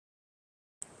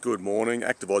Good morning,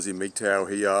 Active Aussie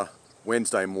MGTOW here.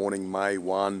 Wednesday morning, May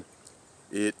 1.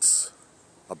 It's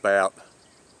about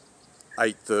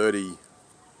 8:30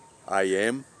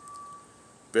 a.m.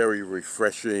 Very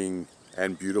refreshing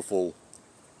and beautiful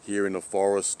here in the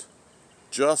forest.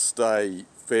 Just a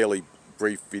fairly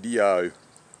brief video.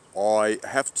 I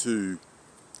have to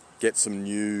get some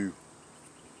new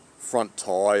front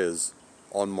tyres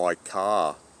on my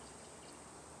car,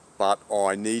 but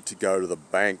I need to go to the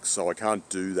bank, so I can't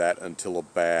do that until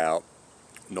about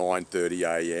 9:30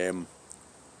 a.m.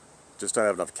 Just don't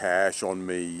have enough cash on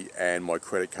me and my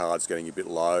credit card's getting a bit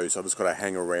low, so I've just got to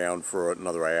hang around for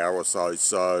another hour or so.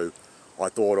 So I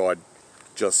thought I'd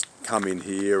just come in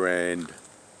here and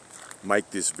make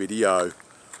this video.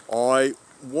 I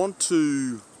want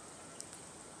to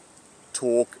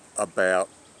talk about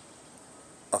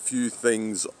a few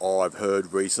things I've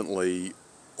heard recently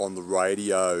on the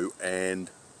radio, and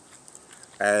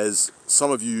as some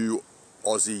of you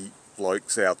Aussie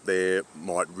blokes out there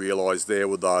might realise, there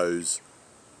were those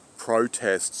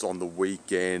protests on the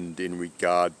weekend in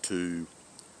regard to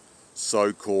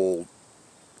so-called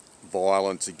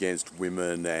violence against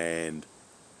women and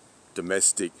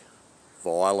domestic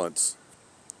violence.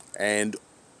 And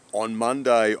on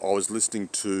Monday I was listening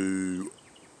to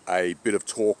a bit of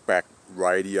talkback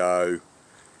radio,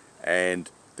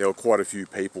 and there were quite a few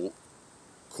people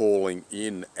calling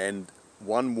in, and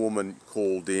one woman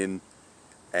called in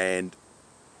and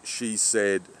she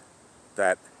said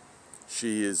that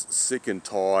she is sick and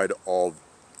tired of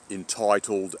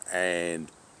entitled and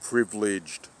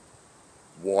privileged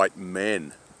white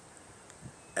men.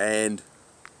 And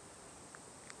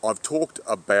I've talked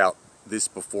about this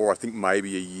before. I think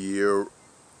maybe a year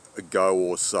ago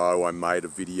or so I made a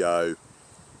video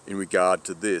in regard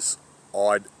to this.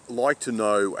 I'd like to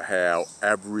know how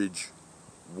average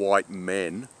white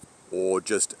men, or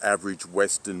just average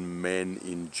Western men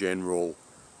in general,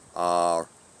 are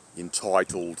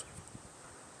entitled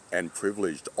and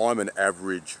privileged. I'm an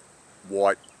average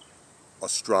white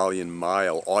Australian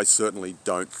male. I certainly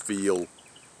don't feel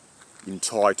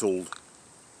entitled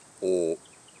or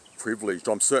privileged.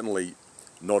 I'm certainly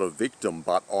not a victim,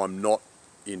 but I'm not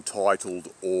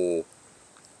entitled or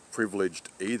privileged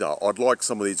either. I'd like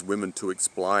some of these women to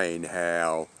explain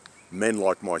how men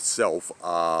like myself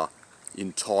are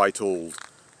entitled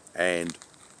and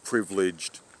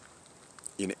privileged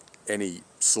in any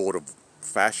sort of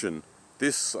fashion.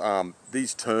 These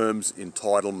terms,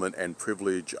 entitlement and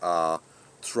privilege, are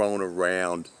thrown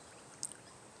around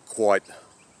quite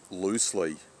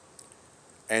loosely.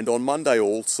 And on Monday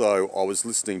also, I was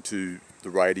listening to the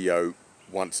radio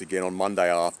once again on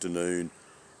Monday afternoon,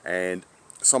 and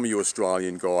some of you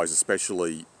Australian guys,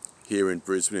 especially here in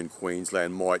Brisbane and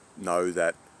Queensland, might know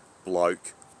that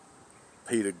bloke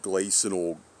Peter Gleeson,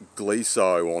 or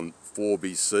Gleeso, on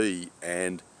 4BC,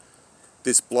 and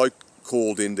this bloke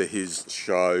called into his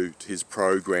show, to his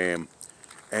program,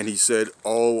 and he said,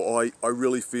 I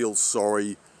really feel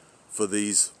sorry for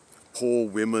these poor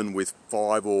women with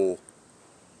 5 or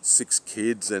 6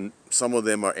 kids, and some of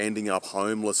them are ending up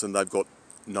homeless and they've got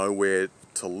nowhere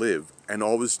to live. And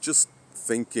I was just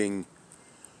thinking,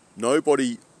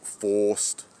 nobody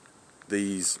forced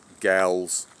these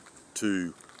gals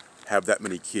to have that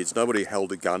many kids. Nobody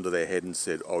held a gun to their head and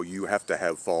said, oh, you have to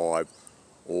have 5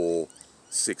 or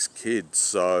 6 kids.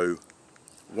 So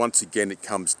once again it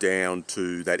comes down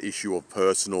to that issue of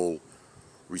personal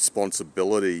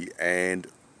responsibility. And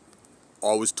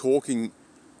I was talking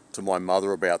to my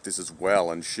mother about this as well,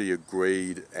 and she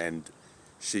agreed, and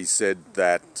she said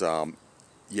that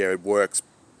yeah, it works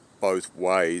both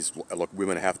ways. Like,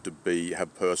 women have to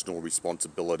have personal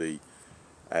responsibility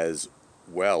as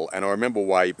well. And I remember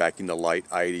way back in the late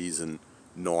 80s and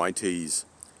 90s,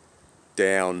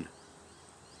 down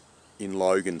in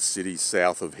Logan City,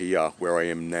 south of here, where I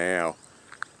am now,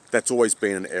 that's always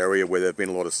been an area where there have been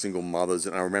a lot of single mothers.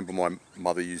 And I remember my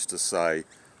mother used to say,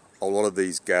 a lot of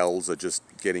these gals are just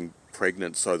getting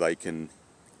pregnant so they can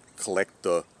collect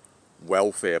the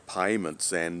welfare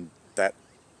payments, and that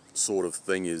sort of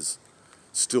thing is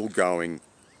still going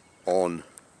on,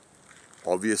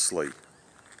 obviously.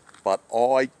 But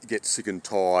I get sick and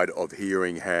tired of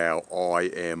hearing how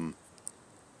I am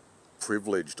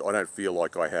privileged. I don't feel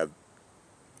like I have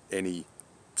any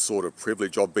sort of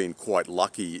privilege. I've been quite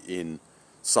lucky in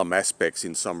some aspects,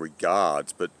 in some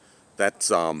regards, but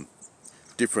that's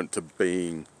different to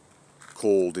being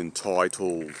called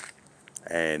entitled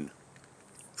and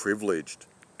privileged.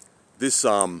 This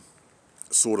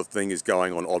sort of thing is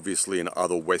going on obviously in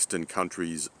other Western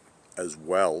countries as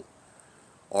well.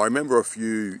 I remember a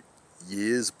few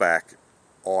years back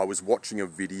I was watching a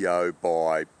video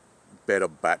by Better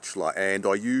Bachelor, and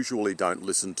I usually don't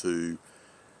listen to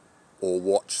or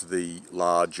watch the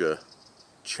larger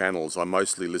channels. I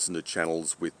mostly listen to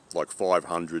channels with like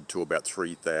 500 to about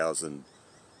 3,000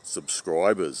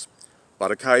 subscribers.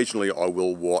 But occasionally I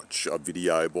will watch a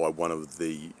video by one of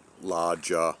the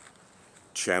larger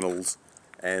channels.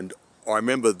 And I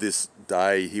remember this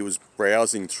day he was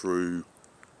browsing through,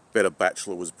 Better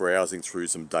Bachelor was browsing through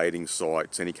some dating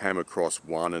sites, and he came across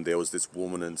one, and there was this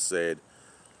woman and said,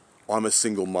 "I'm a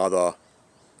single mother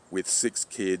with 6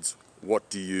 kids. What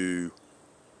do you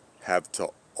have to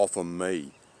offer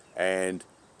me?" And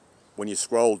when you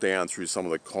scroll down through some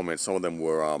of the comments, some of them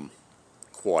were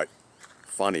quite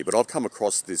funny. But I've come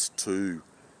across this too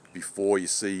before. You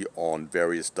see on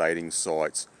various dating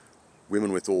sites,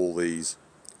 women with all these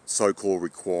so-called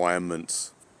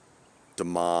requirements,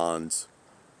 demands,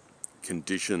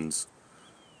 conditions,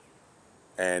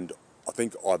 and I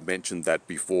think I've mentioned that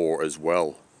before as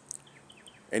well.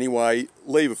 Anyway,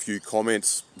 leave a few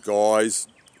comments, guys.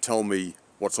 Tell me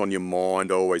what's on your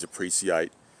mind. I always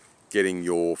appreciate getting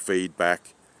your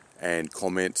feedback and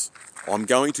comments. I'm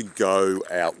going to go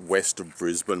out west of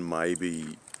Brisbane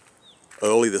maybe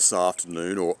early this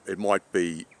afternoon, or it might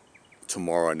be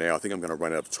tomorrow now. I think I'm going to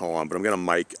run out of time, but I'm going to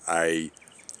make a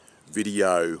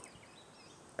video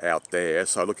out there,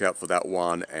 so look out for that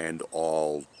one, and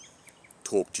I'll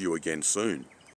talk to you again soon.